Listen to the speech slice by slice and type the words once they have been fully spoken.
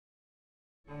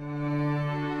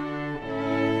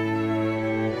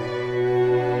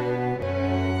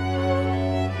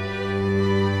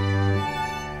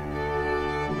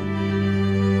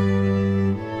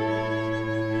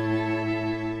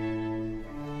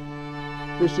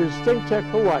This is ThinkTech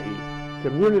Hawaii.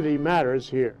 Community matters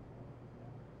here.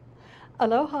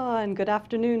 Aloha and good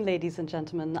afternoon, ladies and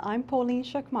gentlemen. I'm Pauline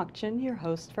Shakmakchin, your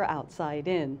host for Outside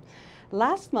In.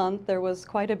 Last month, there was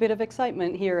quite a bit of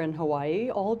excitement here in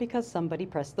Hawaii, all because somebody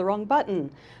pressed the wrong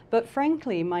button. But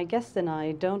frankly, my guest and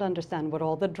I don't understand what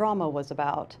all the drama was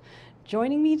about.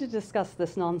 Joining me to discuss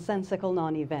this nonsensical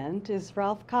non-event is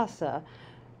Ralph Casa,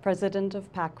 president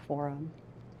of PAC Forum.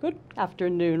 Good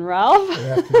afternoon, Ralph.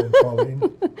 Good afternoon,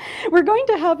 Pauline. We're going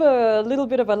to have a little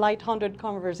bit of a light-hearted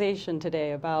conversation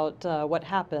today about what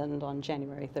happened on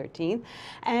January 13th.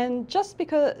 And just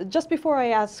before I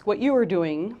ask what you were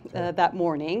doing that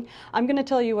morning, I'm going to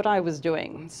tell you what I was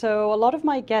doing. So a lot of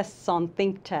my guests on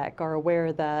ThinkTech are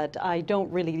aware that I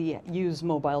don't really use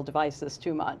mobile devices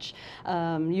too much,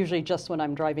 usually just when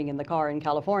I'm driving in the car in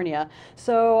California.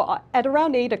 So at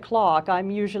around 8 o'clock, I'm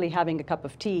usually having a cup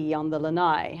of tea on the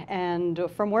lanai.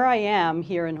 And from where I am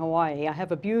here in Hawaii, I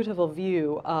have a beautiful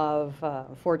view of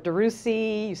Fort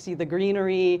DeRussy. You see the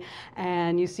greenery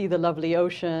and you see the lovely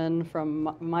ocean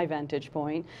from my vantage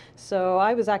point. So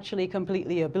I was actually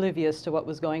completely oblivious to what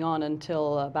was going on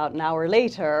until about an hour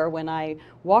later when I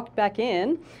walked back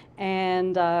in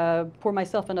and pour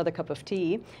myself another cup of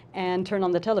tea and turn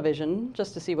on the television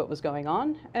just to see what was going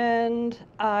on. And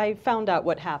I found out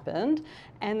what happened.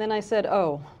 And then I said,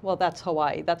 oh, well, that's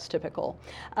Hawaii. That's typical.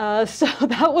 So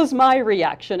that was my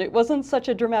reaction. It wasn't such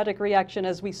a dramatic reaction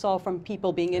as we saw from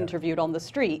people being interviewed on the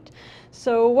street.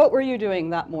 So what were you doing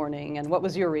that morning, and what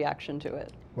was your reaction to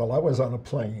it? Well, I was on a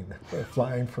plane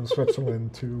flying from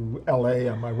Switzerland to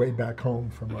LA on my way back home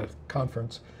from a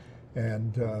conference.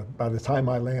 And by the time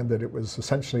I landed, it was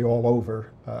essentially all over.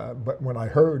 But when I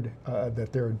heard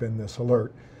that there had been this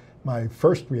alert, my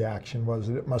first reaction was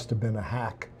that it must have been a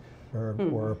hack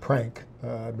or a prank,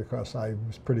 because I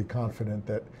was pretty confident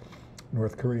that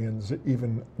North Koreans,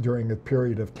 even during a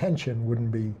period of tension,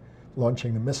 wouldn't be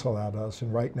launching a missile at us.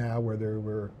 And right now, where they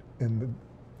were in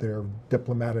their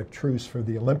diplomatic truce for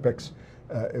the Olympics,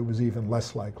 it was even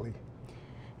less likely.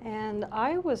 And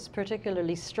I was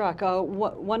particularly struck.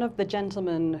 One of the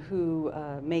gentlemen who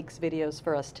makes videos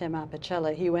for us, Tim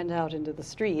Apicella, he went out into the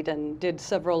street and did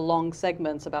several long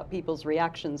segments about people's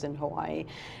reactions in Hawaii.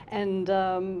 And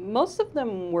most of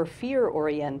them were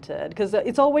fear-oriented, because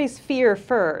it's always fear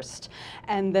first,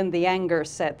 and then the anger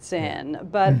sets in.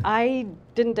 But I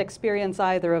didn't experience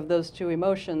either of those two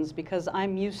emotions because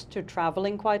I'm used to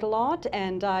traveling quite a lot,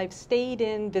 and I've stayed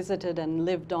in, visited, and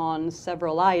lived on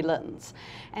several islands.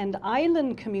 And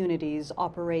island communities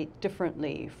operate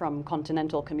differently from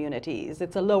continental communities.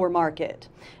 It's a lower market.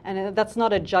 And that's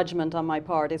not a judgment on my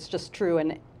part, it's just true,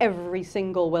 and every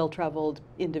single well-traveled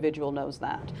individual knows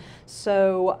that.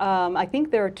 So I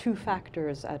think there are two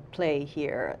factors at play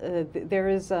here. There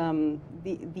is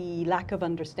the lack of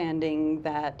understanding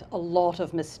that a lot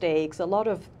of mistakes, a lot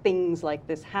of things like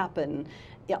this happen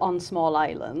on small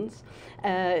islands.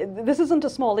 This isn't a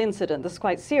small incident, this is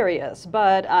quite serious,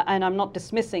 but, and I'm not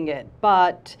dismissing it,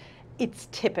 but it's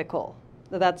typical.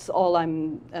 That's all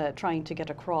I'm trying to get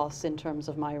across in terms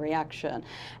of my reaction.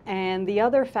 And the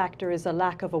other factor is a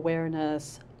lack of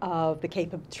awareness of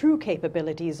the true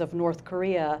capabilities of North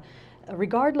Korea,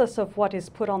 regardless of what is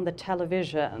put on the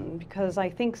television, because I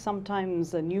think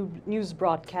sometimes the news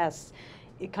broadcasts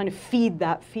kind of feed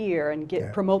that fear and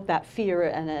promote that fear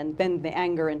and bend the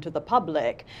anger into the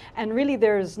public. And really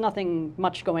there's nothing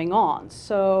much going on.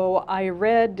 So I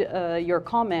read your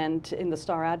comment in the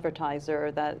Star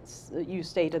Advertiser that you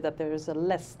stated that there's a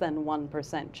less than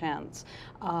 1% chance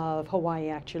of Hawaii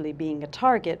actually being a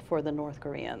target for the North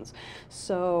Koreans.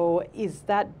 So is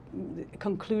that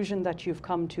conclusion that you've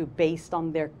come to based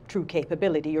on their true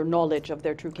capability, your knowledge of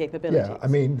their true capabilities? Yeah, I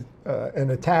mean,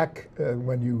 an attack,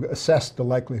 when you assess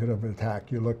the likelihood of an attack,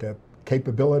 you look at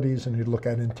capabilities and you look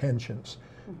at intentions.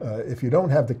 If you don't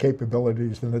have the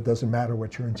capabilities, then it doesn't matter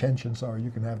what your intentions are.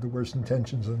 You can have the worst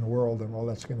intentions in the world, and all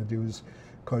that's going to do is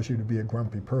cause you to be a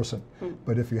grumpy person.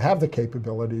 But if you have the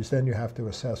capabilities, then you have to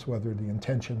assess whether the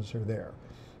intentions are there.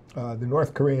 The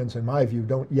North Koreans, in my view,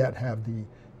 don't yet have the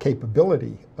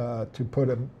capability to put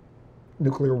a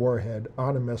nuclear warhead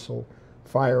on a missile,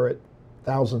 fire it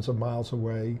thousands of miles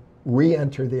away,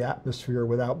 re-enter the atmosphere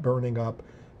without burning up,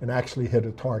 and actually hit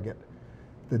a target.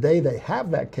 The day they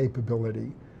have that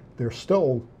capability, they're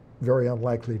still very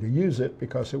unlikely to use it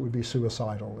because it would be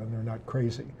suicidal, and they're not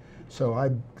crazy. So I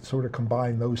sort of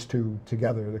combine those two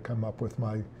together to come up with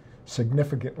my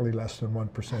significantly less than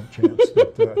 1% chance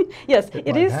that yes,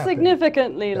 it is happen.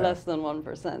 Significantly less than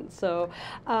 1%. So,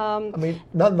 I mean,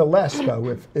 nonetheless,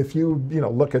 though, if you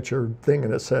look at your thing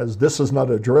and it says this is not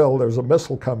a drill, there's a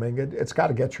missile coming, it's got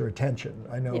to get your attention.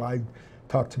 I know I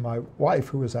talked to my wife,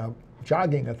 who was out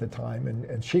jogging at the time,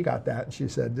 and she got that, and she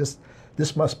said,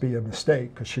 this must be a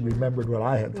mistake, because she remembered what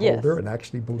I had told her and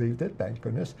actually believed it, thank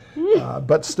goodness.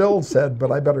 But still said,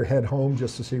 but I better head home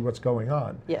just to see what's going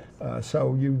on. Yes.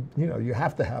 So you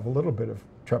have to have a little bit of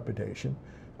trepidation,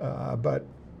 but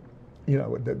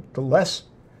the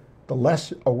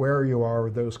less aware you are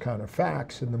of those kind of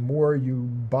facts, and the more you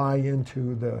buy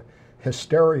into the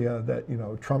hysteria that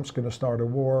Trump's going to start a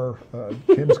war,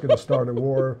 Kim's going to start a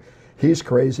war, he's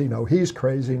crazy, no, he's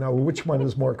crazy, no, which one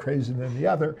is more crazy than the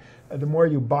other? The more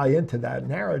you buy into that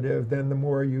narrative, then the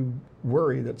more you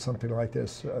worry that something like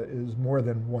this is more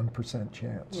than 1%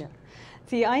 chance. Yeah.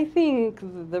 See, I think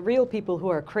the real people who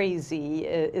are crazy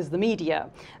is the media,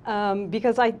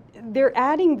 because they're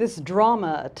adding this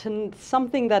drama to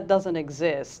something that doesn't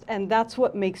exist, and that's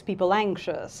what makes people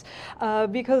anxious.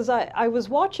 Because I was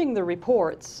watching the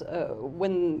reports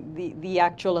when the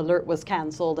actual alert was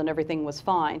canceled and everything was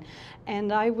fine,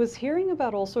 and I was hearing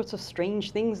about all sorts of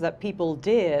strange things that people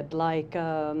did, like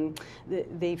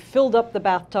they filled up the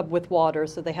bathtub with water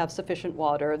so they have sufficient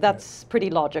water. That's pretty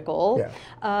logical.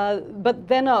 Yeah. But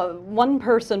then one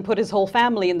person put his whole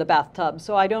family in the bathtub,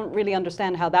 so I don't really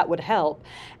understand how that would help.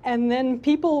 And then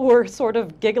people were sort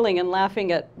of giggling and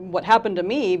laughing at what happened to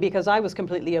me because I was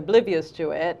completely oblivious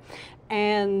to it.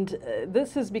 And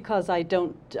this is because I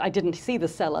didn't see the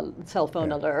cell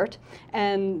phone alert.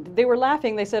 And they were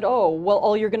laughing. They said, oh, well,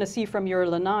 all you're going to see from your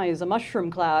lanai is a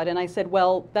mushroom cloud. And I said,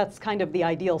 well, that's kind of the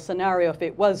ideal scenario if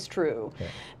it was true. Yeah.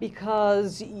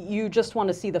 Because you just want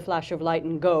to see the flash of light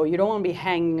and go. You don't want to be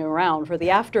hanging around for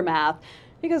the aftermath,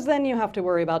 because then you have to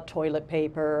worry about toilet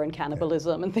paper and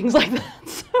cannibalism and things like that.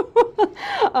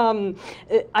 So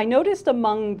I noticed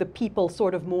among the people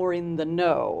sort of more in the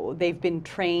know, they've been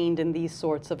trained in these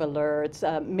sorts of alerts,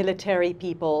 military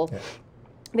people. Yeah.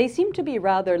 They seem to be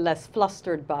rather less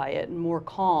flustered by it and more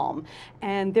calm.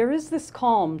 And there is this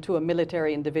calm to a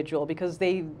military individual because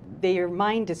their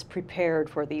mind is prepared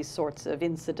for these sorts of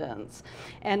incidents.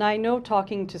 And I know,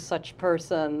 talking to such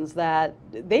persons, that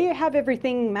they have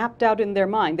everything mapped out in their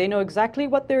mind. They know exactly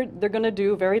what they're going to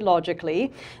do very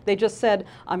logically. They just said,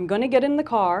 I'm going to get in the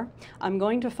car, I'm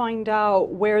going to find out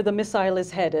where the missile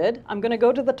is headed, I'm going to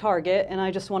go to the target, and I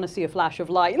just want to see a flash of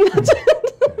light. And that's it.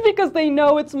 Because they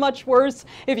know it's much worse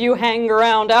if you hang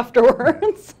around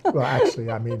afterwards. Well,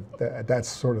 actually, I mean, that's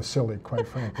sort of silly, quite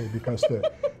frankly, because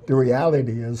the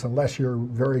reality is, unless you're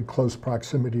very close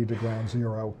proximity to ground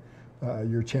zero,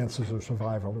 your chances of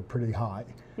survival are pretty high.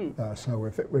 So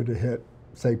if it were to hit,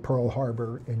 say, Pearl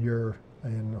Harbor, and you're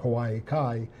in Hawaii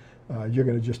Kai, you're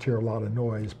going to just hear a lot of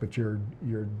noise, but you're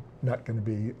not going to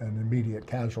be an immediate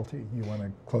casualty. You want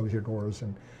to close your doors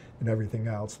and everything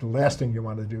else. The last thing you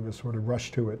want to do is sort of rush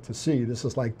to it to see. This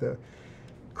is like the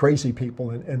crazy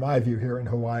people, in my view, here in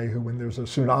Hawaii, who, when there's a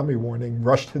tsunami warning,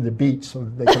 rush to the beach so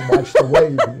that they can watch the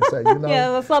wave. And you say,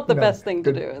 yeah, that's not the best thing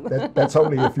to do. That's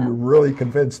only if you're really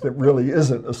convinced that really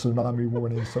isn't a tsunami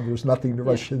warning, so there's nothing to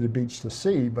rush to the beach to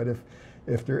see. But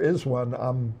if there is one,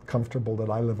 I'm comfortable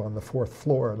that I live on the 4th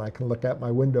floor and I can look out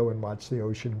my window and watch the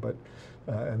ocean, but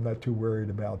I'm not too worried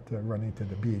about running to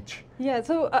the beach. Yeah,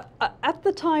 so at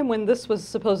the time when this was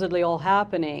supposedly all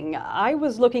happening, I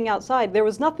was looking outside. There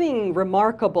was nothing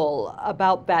remarkable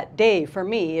about that day for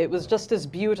me. It was just as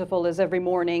beautiful as every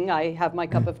morning. I have my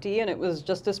cup of tea, and it was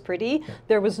just as pretty.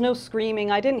 There was no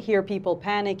screaming. I didn't hear people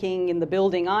panicking in the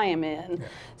building I am in. Yeah.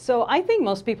 So I think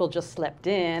most people just slept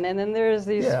in, and then there's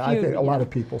these few... I think a lot of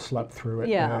people slept through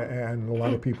it, and a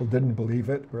lot of people didn't believe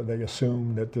it, or they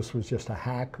assumed that this was just a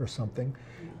hack or something.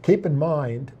 Keep in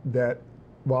mind that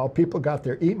while people got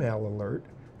their email alert,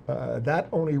 that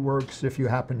only works if you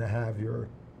happen to have your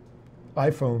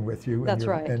iPhone with you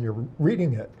and you're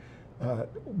reading it.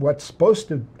 What's supposed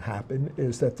to happen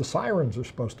is that the sirens are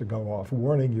supposed to go off,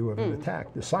 warning you of an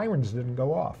attack. The sirens didn't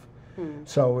go off.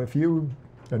 So if you,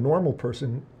 a normal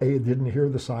person, didn't hear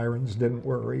the sirens, didn't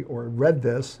worry, or read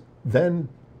this, then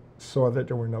saw that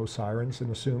there were no sirens and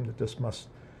assumed that this must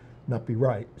not be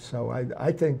right. So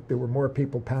I think there were more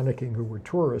people panicking who were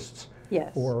tourists.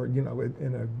 Yes. Or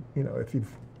if you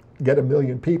get 1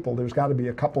 million people, there's got to be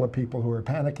a couple of people who are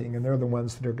panicking, and they're the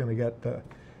ones that are going to get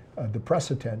the press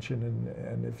attention.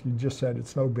 And if you just said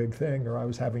it's no big thing, or I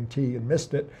was having tea and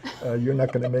missed it, you're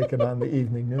not going to make it on the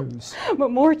evening news.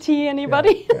 But more tea,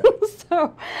 anybody? Yeah, yeah.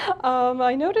 So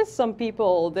I noticed some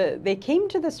people that they came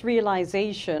to this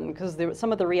realization because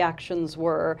some of the reactions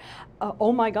were,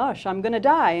 oh my gosh, I'm going to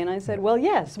die. And I said, well,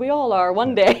 yes, we all are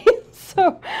one day.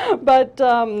 So, but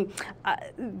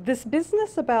this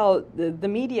business about the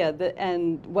media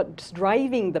and what's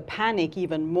driving the panic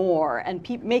even more and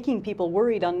making people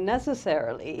worried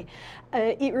unnecessarily,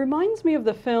 It reminds me of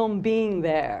the film Being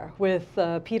There with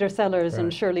Peter Sellers and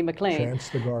Right. Shirley MacLaine. Chance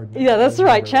the Gardener. Yeah, that's I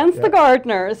right, remember Chance that. the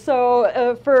Gardener.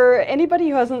 So for anybody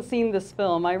who hasn't seen this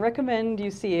film, I recommend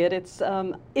you see it. It's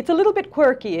a little bit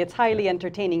quirky, it's highly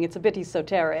entertaining, it's a bit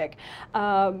esoteric,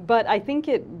 but I think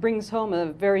it brings home a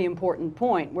very important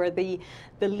point where the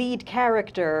lead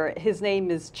character, his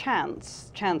name is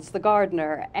Chance the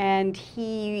Gardener, and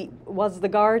he was the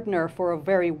gardener for a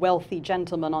very wealthy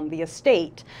gentleman on the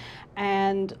estate.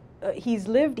 And he's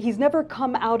never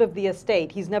come out of the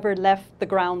estate, he's never left the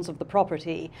grounds of the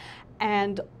property.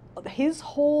 And his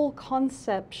whole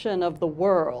conception of the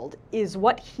world is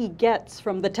what he gets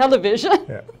from the television.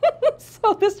 Yeah.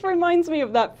 So this reminds me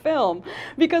of that film,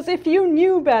 because if you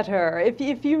knew better,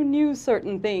 if you knew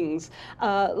certain things,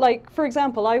 like for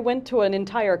example, I went to an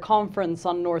entire conference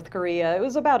on North Korea. It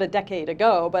was about a decade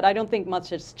ago, but I don't think much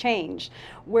has changed,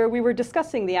 where we were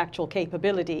discussing the actual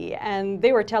capability, and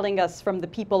they were telling us from the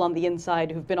people on the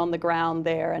inside who've been on the ground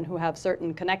there and who have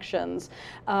certain connections,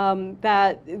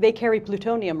 that they carry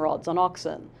plutonium rods on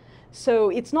oxen. So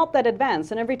it's not that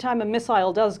advanced, and every time a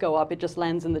missile does go up, it just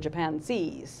lands in the Japan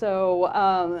Sea. So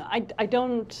I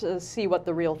don't see what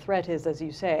the real threat is, as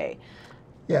you say.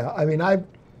 Yeah, I mean,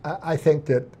 I think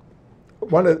that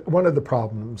one of the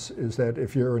problems is that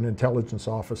if you're an intelligence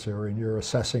officer and you're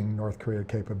assessing North Korea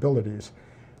capabilities,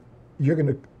 you're going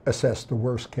to assess the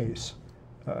worst case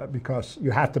because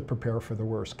you have to prepare for the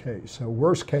worst case. So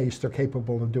worst case, they're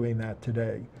capable of doing that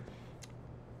today.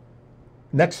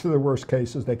 Next to the worst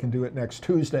case is they can do it next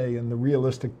Tuesday, and the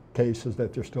realistic case is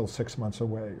that they're still 6 months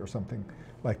away or something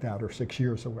like that, or 6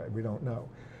 years away. We don't know.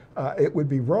 It would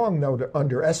be wrong, though, to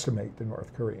underestimate the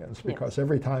North Koreans, because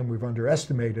every time we've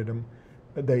underestimated them,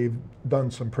 they've done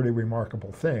some pretty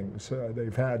remarkable things.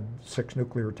 They've had 6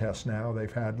 nuclear tests now.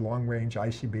 They've had long-range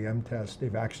ICBM tests.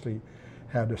 They've actually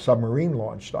had a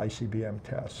submarine-launched ICBM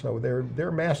test. So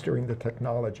they're mastering the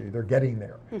technology. They're getting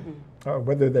there. Mm-hmm.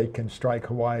 Whether they can strike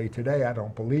Hawaii today, I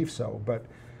don't believe so. But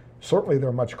certainly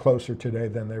they're much closer today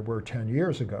than they were 10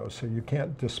 years ago. So you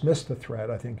can't dismiss the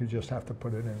threat. I think you just have to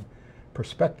put it in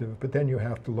perspective. But then you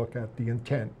have to look at the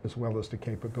intent as well as the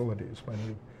capabilities when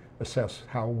you assess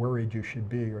how worried you should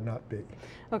be or not be.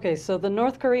 Okay, so the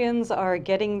North Koreans are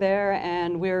getting there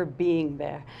and we're being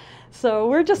there. So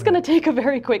we're just going to take a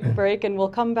very quick break, and we'll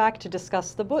come back to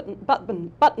discuss the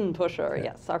button pusher. Yeah.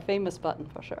 Yes, our famous button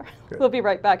pusher. Good. We'll be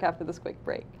right back after this quick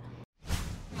break.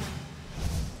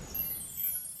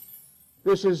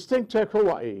 This is ThinkTech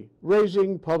Hawaii,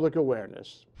 raising public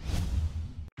awareness.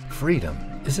 Freedom.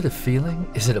 Is it a feeling?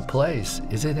 Is it a place?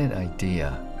 Is it an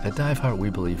idea? At DiveHeart, we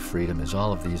believe freedom is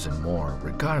all of these and more,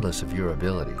 regardless of your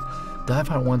ability.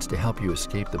 DiveHeart wants to help you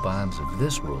escape the bonds of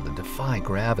this world and defy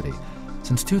gravity.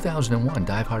 Since 2001,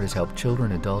 DiveHeart has helped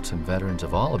children, adults, and veterans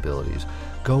of all abilities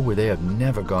go where they have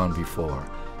never gone before.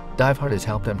 DiveHeart has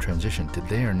helped them transition to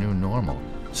their new normal.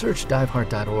 Search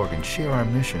diveheart.org and share our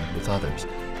mission with others,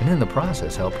 and in the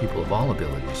process help people of all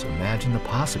abilities imagine the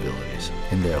possibilities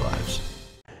in their lives.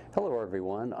 Hello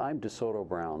everyone, I'm DeSoto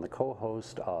Brown, the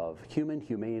co-host of Human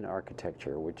Humane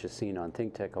Architecture, which is seen on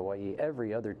ThinkTech Hawaii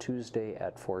every other Tuesday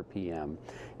at 4 p.m.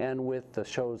 And with the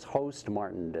show's host,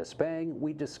 Martin Despang,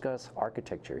 we discuss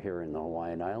architecture here in the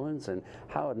Hawaiian Islands and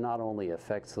how it not only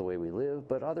affects the way we live,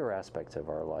 but other aspects of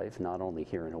our life, not only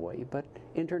here in Hawaii, but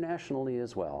internationally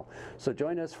as well. So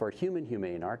join us for Human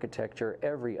Humane Architecture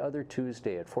every other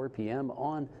Tuesday at 4 p.m.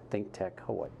 on ThinkTech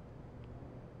Hawaii.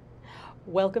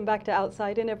 Welcome back to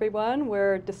Outside In, everyone.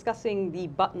 We're discussing the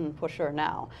button pusher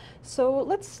now. So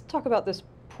let's talk about this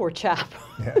poor chap.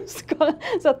 Yeah.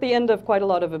 It's at the end of quite a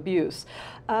lot of abuse.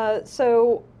 There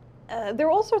are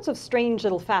all sorts of strange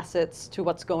little facets to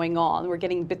what's going on. We're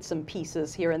getting bits and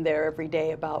pieces here and there every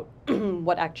day about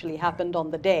what actually happened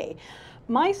on the day.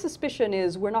 My suspicion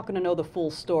is we're not going to know the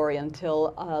full story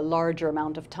until a larger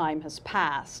amount of time has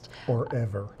passed. Or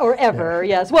ever. Or ever,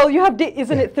 Yeah. yes. Well, you have,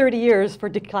 isn't it 30 years for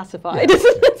declassified,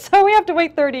 isn't it? So we have to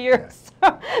wait 30 years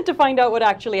to find out what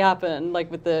actually happened,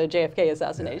 like with the JFK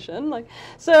assassination.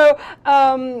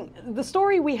 The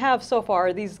story we have so far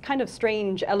are these kind of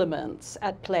strange elements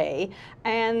at play.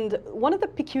 And one of the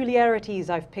peculiarities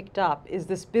I've picked up is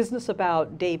this business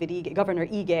about Governor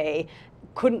Ige.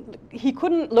 He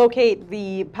couldn't locate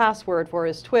the password for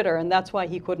his Twitter, and that's why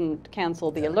he couldn't cancel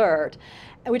the alert,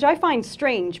 which I find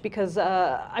strange because,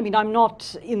 I mean, I'm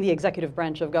not in the executive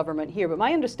branch of government here, but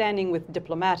my understanding with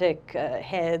diplomatic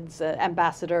heads,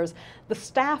 ambassadors, the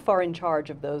staff are in charge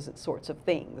of those sorts of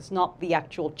things, not the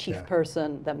actual chief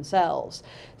person themselves.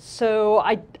 So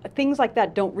things like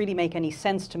that don't really make any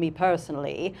sense to me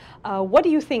personally. What do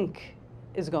you think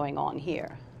is going on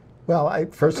here? Well,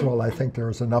 first of all, I think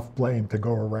there's enough blame to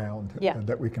go around Yeah.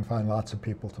 that we can find lots of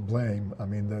people to blame. I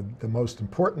mean, the most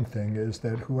important thing is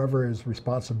that whoever is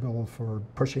responsible for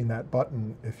pushing that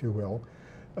button, if you will,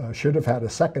 should have had a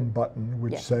second button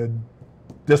which Yeah. said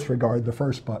disregard the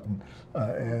first button,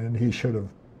 and he should have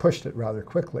pushed it rather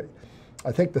quickly.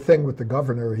 I think the thing with the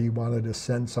governor, he wanted to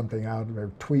send something out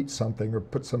or tweet something or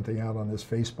put something out on his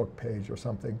Facebook page or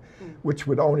something, which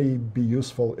would only be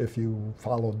useful if you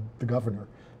followed the governor.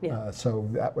 Yeah. So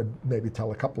that would maybe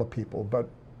tell a couple of people. But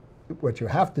what you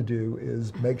have to do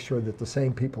is make sure that the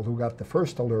same people who got the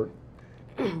first alert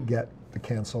get the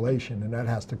cancellation, and that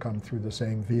has to come through the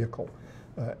same vehicle.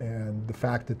 And the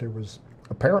fact that there was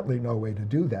apparently no way to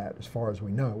do that, as far as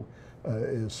we know,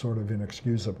 is sort of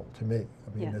inexcusable to me.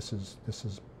 I mean, Yeah. this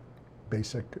is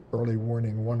basic early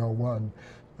warning 101.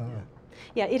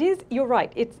 Yeah, it is. You're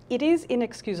right. It is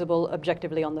inexcusable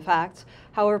objectively on the facts.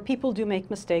 However, people do make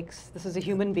mistakes. This is a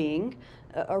human being.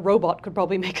 A robot could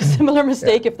probably make a similar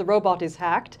mistake if the robot is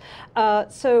hacked.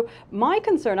 So my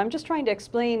concern, I'm just trying to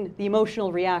explain the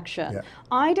emotional reaction. Yeah.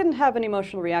 I didn't have an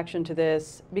emotional reaction to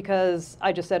this because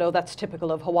I just said, oh, that's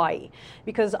typical of Hawaii.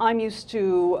 Because I'm used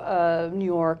to New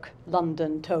York,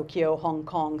 London, Tokyo, Hong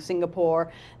Kong,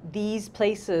 Singapore. These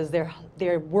places,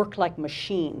 they work like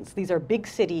machines. These are big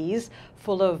cities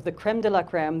full of the creme de la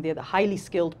creme, the highly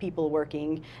skilled people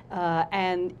working.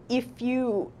 And if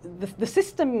the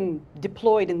system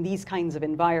deployed in these kinds of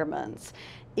environments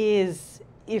is,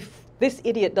 if this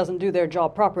idiot doesn't do their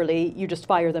job properly, you just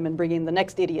fire them and bring in the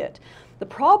next idiot. The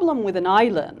problem with an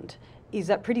island is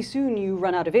that pretty soon you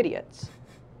run out of idiots.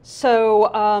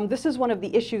 So this is one of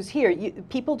the issues here.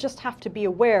 People just have to be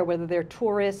aware, whether they're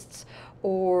tourists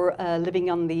or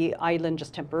living on the island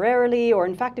just temporarily, or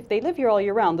in fact, if they live here all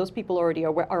year round, those people already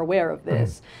are aware of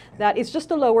this, that it's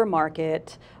just a lower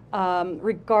market,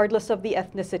 regardless of the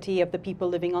ethnicity of the people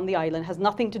living on the island, has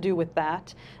nothing to do with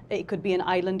that. It could be an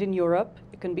island in Europe,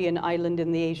 it can be an island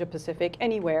in the Asia Pacific,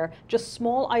 anywhere. Just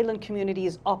small island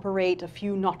communities operate a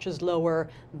few notches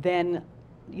lower than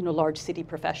large city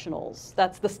professionals.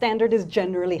 That's the standard is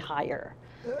generally higher.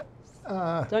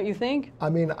 Don't you think? I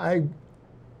mean,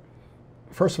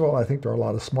 first of all, I think there are a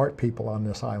lot of smart people on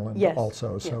this island Yes.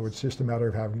 also, so Yes. it's just a matter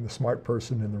of having the smart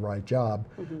person in the right job.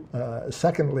 Mm-hmm.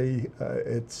 Secondly,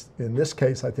 in this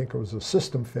case, I think it was a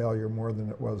system failure more than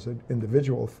it was an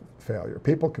individual failure.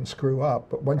 People can screw up,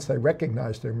 but once they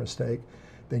recognize their mistake,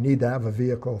 they need to have a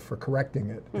vehicle for correcting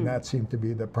it, and that seemed to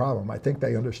be the problem. I think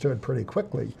they understood pretty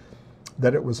quickly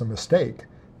that it was a mistake,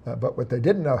 but what they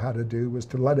didn't know how to do was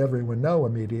to let everyone know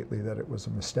immediately that it was a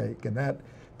mistake, and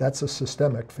that's a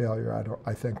systemic failure,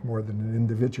 I think, more than an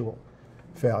individual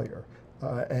failure.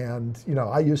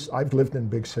 I've lived in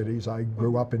big cities. I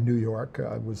grew up in New York.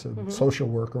 I was a social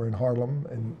worker in Harlem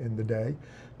in the day.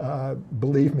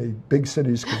 Believe me, big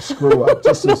cities can screw up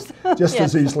just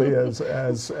as easily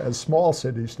as small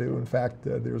cities do. In fact,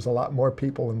 there's a lot more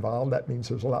people involved. That means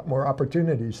there's a lot more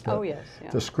opportunities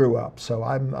to screw up. So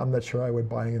I'm not sure I would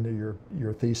buy into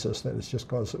your thesis that it's just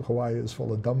because Hawaii is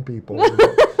full of dumb people.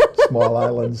 Small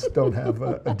islands don't have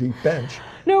a deep bench.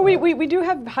 No, we do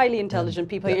have highly intelligent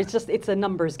people here. It's a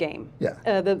numbers game.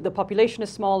 Yeah. The population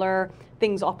is smaller.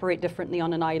 Things operate differently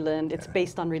on an island. It's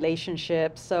based on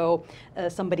relationships. So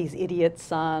somebody's idiot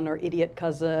son or idiot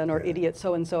cousin or idiot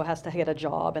so-and-so has to get a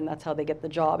job, and that's how they get the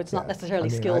job. It's not necessarily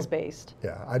skills-based.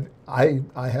 I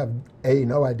have,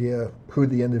 no idea who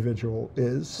the individual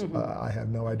is. I have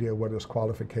no idea what his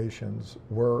qualifications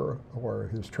were or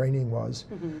his training was.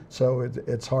 So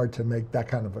it's hard to make that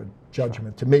kind of a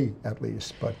judgment, to me at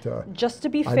least. But just to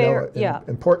be I fair, know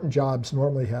important jobs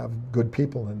normally have good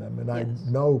people in them, and I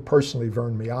know personally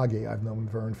Vern Miyagi. I've known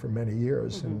Vern for many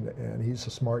years, and he's a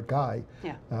smart guy.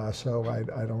 Yeah. So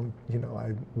I don't,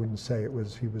 I wouldn't say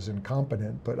he was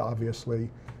incompetent, but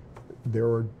obviously there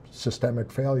were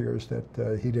systemic failures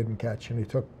that he didn't catch, and he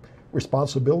took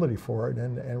responsibility for it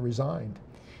and resigned.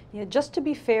 Yeah, just to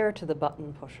be fair to the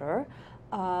button pusher,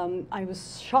 I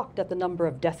was shocked at the number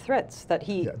of death threats that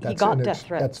he got. Death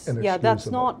threats. That's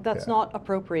not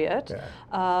appropriate.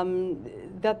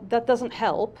 That doesn't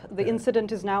help. The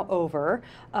incident is now over.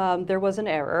 There was an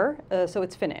error, so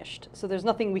it's finished. So there's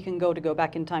nothing we can go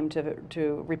back in time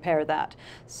to repair that.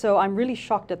 So I'm really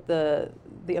shocked at the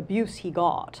abuse he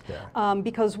got,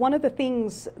 because one of the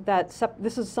things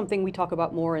this is something we talk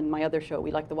about more in my other show,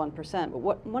 We Like the 1%,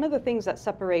 but one of the things that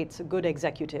separates a good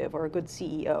executive or a good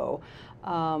CEO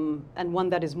and one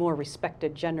that is more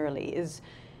respected generally is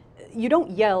you don't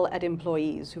yell at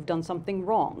employees who've done something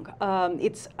wrong.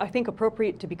 It's, I think,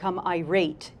 appropriate to become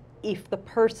irate if the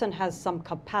person has some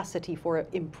capacity for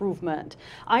improvement.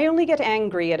 I only get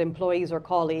angry at employees or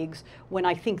colleagues when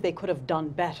I think they could have done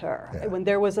better, when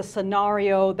there was a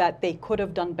scenario that they could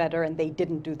have done better and they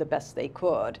didn't do the best they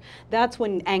could. That's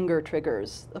when anger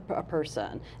triggers a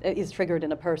person, is triggered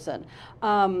in a person.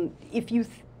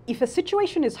 If a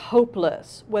situation is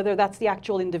hopeless, whether that's the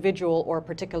actual individual or a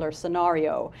particular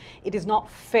scenario, it is not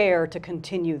fair to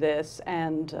continue this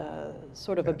and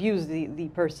sort of abuse the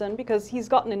person, because he's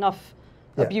gotten enough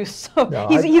abuse. So no,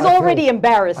 he's already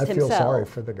embarrassed himself. I feel sorry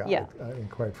for the guy, yeah.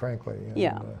 Quite frankly. And,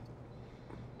 yeah.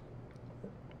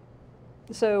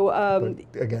 So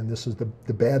but again, this is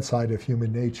the bad side of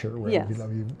human nature, where yes.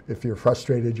 If you're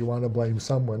frustrated, you want to blame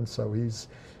someone. So he's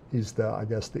the, I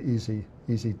guess, the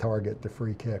easy target, the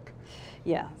free kick.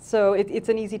 Yeah, so it's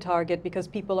an easy target because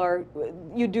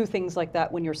you do things like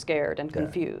that when you're scared and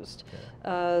confused.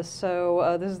 Yeah. This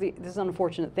is an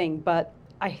unfortunate thing, but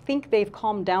I think they've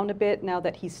calmed down a bit now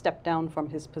that he's stepped down from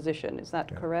his position. Is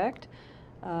that correct?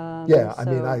 Yeah, I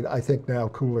mean, I think now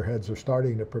cooler heads are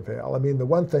starting to prevail. I mean, the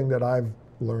one thing that I've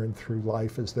learned through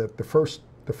life is that the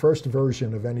first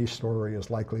version of any story is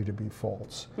likely to be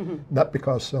false. Mm-hmm. Not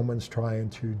because someone's trying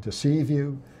to deceive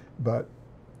you, but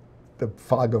the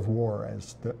fog of war,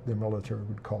 as the military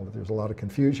would call it. There's a lot of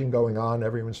confusion going on.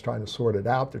 Everyone's trying to sort it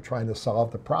out. They're trying to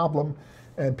solve the problem.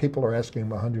 And people are asking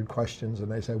them 100 questions,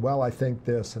 and they say, well, I think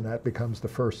this, and that becomes the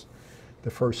first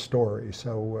story.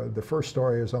 So the first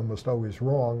story is almost always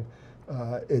wrong.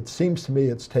 It seems to me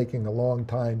it's taking a long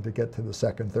time to get to the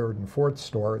second, third, and fourth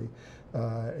story.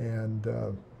 And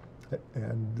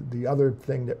the other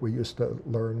thing that we used to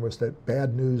learn was that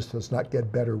bad news does not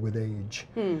get better with age.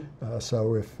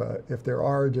 So if there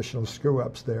are additional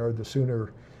screw-ups there, the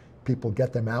sooner people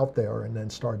get them out there and then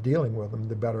start dealing with them,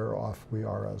 the better off we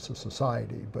are as a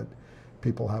society. But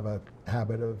people have a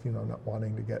habit of not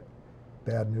wanting to get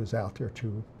bad news out there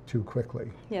too quickly.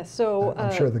 Yeah, so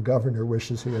I'm sure the governor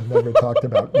wishes he had never talked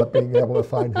about not being able to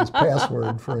find his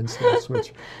password, for instance,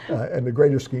 which, in the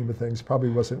greater scheme of things, probably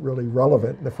wasn't really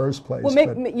relevant in the first place. Well, but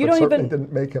certainly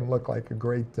didn't make him look like a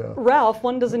great Ralph,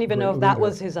 one doesn't even know if that leader.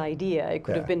 Was his idea. It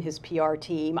could have been his PR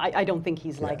team. I don't think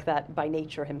he's like that by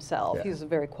nature himself. Yeah. He's a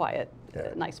very quiet,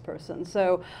 nice person.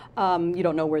 So you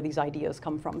don't know where these ideas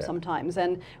come from sometimes.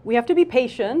 And we have to be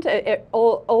patient.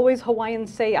 Always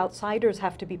Hawaiians say outsiders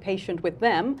have to be patient with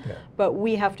them. Yeah. But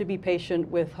we have to be patient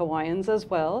with Hawaiians as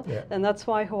well. Yeah. And that's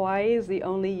why Hawaii is the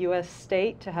only U.S.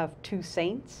 state to have 2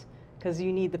 saints, because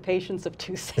you need the patience of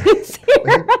 2 saints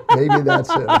here. Maybe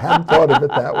that's it. I hadn't thought of it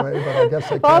that way, but I guess I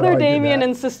can't Father argue Damien that.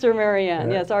 And Sister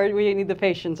Marianne. Yes, we need the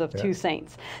patience of 2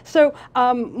 saints. So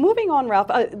moving on,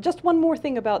 Ralph, just one more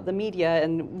thing about the media,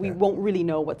 and we won't really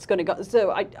know what's going to go.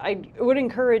 So I would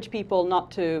encourage people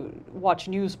not to watch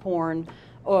news porn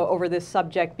over this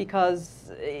subject,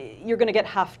 because you're going to get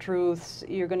half-truths,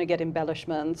 you're going to get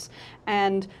embellishments,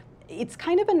 and it's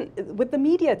kind of with the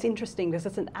media, it's interesting because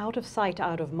it's an out of sight,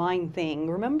 out of mind thing.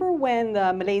 Remember when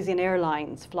the Malaysian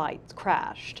Airlines flights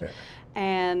crashed? Yeah.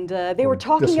 And they were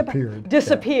talking about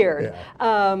disappeared.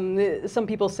 Yeah. Some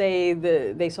people say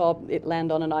they saw it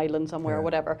land on an island somewhere or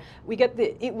whatever.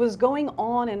 It was going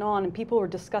on, and people were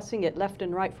discussing it left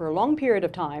and right for a long period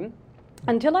of time.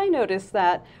 Until I noticed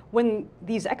that when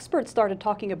these experts started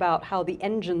talking about how the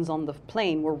engines on the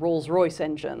plane were Rolls-Royce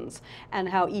engines and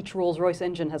how each Rolls-Royce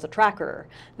engine has a tracker,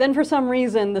 then for some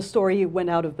reason the story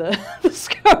went out of the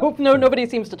scope. Nobody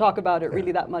seems to talk about it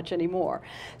really that much anymore.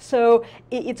 So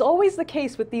it's always the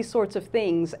case with these sorts of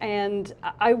things, and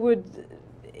I would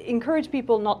encourage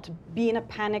people not to be in a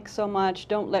panic so much.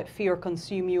 Don't let fear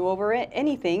consume you over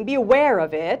anything. Be aware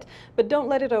of it, but don't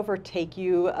let it overtake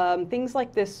you. Things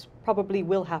like this probably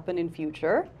will happen in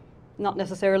future, not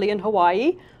necessarily in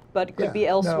Hawaii, but it could be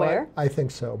elsewhere. No, I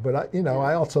think so. But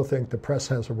I also think the press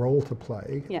has a role to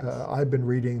play. Yes. I've been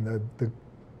reading the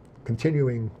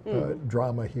continuing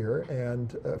drama here,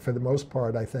 and for the most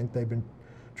part, I think they've been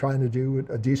trying to do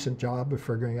a decent job of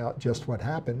figuring out just what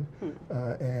happened.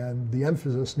 And the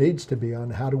emphasis needs to be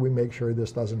on how do we make sure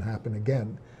this doesn't happen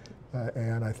again.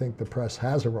 And I think the press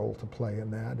has a role to play in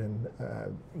that. And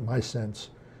my sense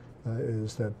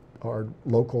is that our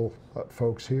local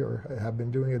folks here have been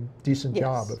doing a decent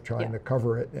job of trying to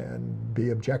cover it and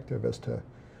be objective as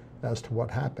to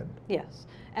what happened. Yes,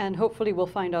 and hopefully we'll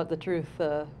find out the truth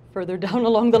further down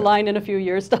along the line in a few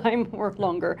years' time or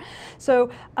longer. So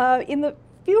in the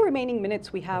few remaining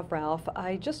minutes we have, Ralph,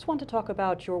 I just want to talk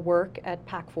about your work at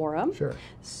PAC Forum. Sure.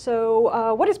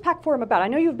 So what is PAC Forum about? I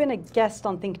know you've been a guest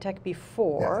on ThinkTech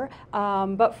before,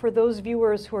 but for those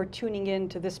viewers who are tuning in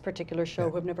to this particular show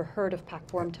who have never heard of PAC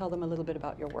Forum, tell them a little bit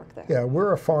about your work there. Yeah,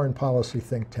 we're a foreign policy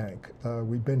think tank.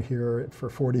 We've been here for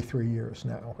 43 years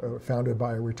now, founded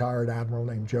by a retired admiral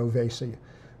named Joe Vasey,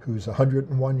 who's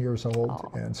 101 years old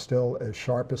and still as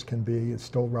sharp as can be, is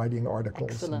still writing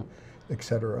articles, et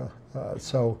cetera.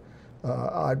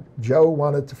 Joe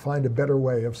wanted to find a better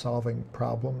way of solving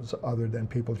problems other than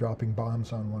people dropping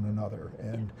bombs on one another,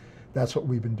 and that's what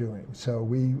we've been doing. So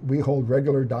we hold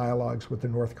regular dialogues with the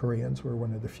North Koreans. We're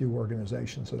one of the few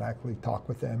organizations that actually talk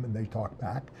with them, and they talk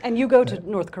back. And you go to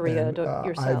North Korea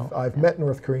yourself? I've met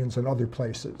North Koreans in other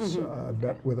places. I've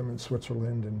met with them in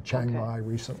Switzerland and Chiang Mai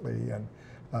recently, and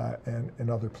in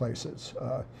other places.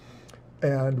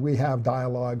 And we have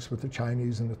dialogues with the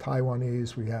Chinese and the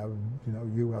Taiwanese. We have,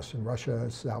 U.S. and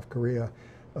Russia, South Korea,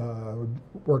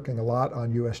 working a lot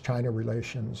on U.S.-China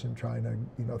relations and trying to,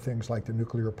 things like the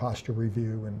nuclear posture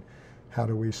review and how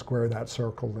do we square that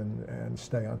circle and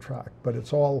stay on track. But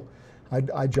it's all,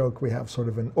 I joke we have sort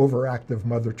of an overactive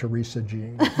Mother Teresa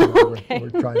gene. We're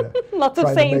trying to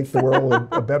make the world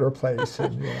a better place.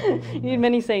 And, you need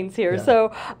many saints here. Yeah.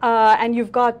 So, and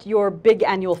you've got your big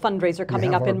annual fundraiser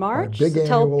coming up in March.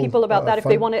 Tell people about that if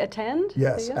they want to attend.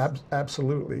 Yes,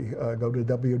 absolutely. Go to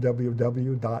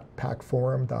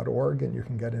www.pacforum.org and you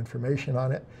can get information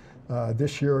on it.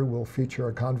 This year we'll feature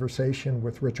a conversation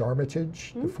with Rich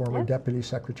Armitage, the former Deputy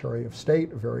Secretary of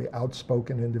State, a very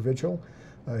outspoken individual.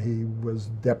 He was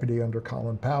deputy under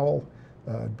Colin Powell,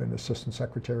 had been Assistant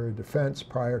Secretary of Defense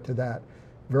prior to that.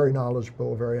 Very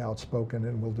knowledgeable, very outspoken,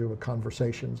 and we'll do a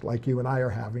conversation like you and I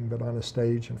are having, but on a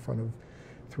stage in front of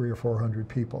 300 or 400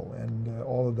 people. And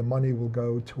all of the money will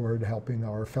go toward helping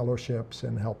our fellowships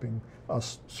and helping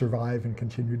us survive and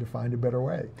continue to find a better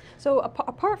way. So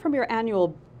apart from your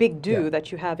annual big do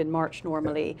that you have in March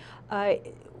normally,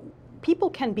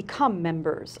 people can become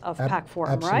members of PAC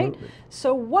Forum, right?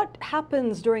 So what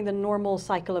happens during the normal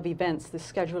cycle of events, the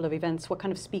schedule of events? What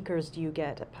kind of speakers do you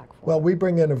get at PAC Forum? Well, we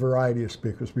bring in a variety of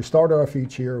speakers. We start off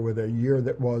each year with a year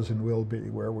that was and will be,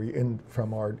 where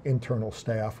from our internal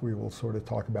staff, we will sort of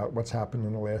talk about what's happened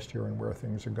in the last year and where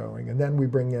things are going. And then we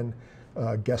bring in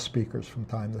guest speakers from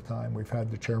time to time. We've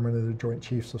had the chairman of the Joint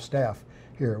Chiefs of Staff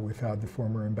here. We've had the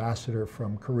former ambassador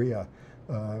from Korea.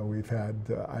 We've had,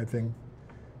 I think,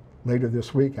 later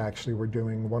this week, actually, we're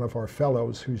doing one of our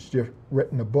fellows who's just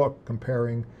written a book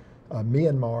comparing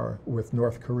Myanmar with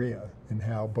North Korea and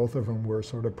how both of them were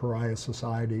sort of pariah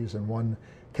societies, and one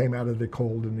came out of the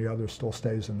cold and the other still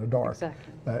stays in the dark.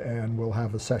 Exactly. And we'll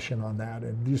have a session on that.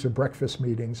 And these are breakfast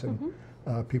meetings, and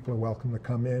people are welcome to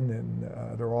come in, and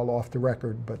they're all off the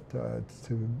record, but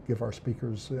to give our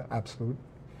speakers absolute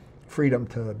freedom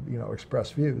to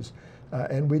express views.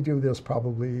 And we do this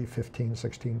probably 15,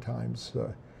 16 times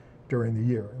during the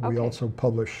year. We also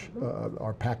publish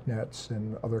our PACnets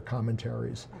and other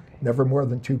commentaries. Never more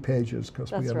than 2 pages,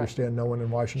 because we understand no one in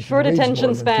Washington Short reads attention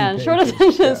more than span. 2 Short pages.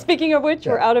 attention. Speaking of which,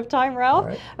 we're out of time, Ralph.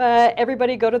 Right.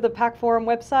 Everybody go to the PAC Forum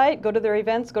website, go to their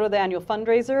events, go to the annual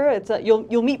fundraiser. It's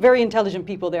you'll meet very intelligent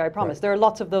people there, I promise. There are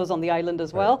lots of those on the island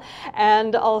as well.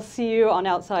 And I'll see you on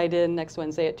Outside In next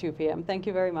Wednesday at 2 p.m. Thank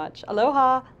you very much.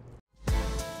 Aloha.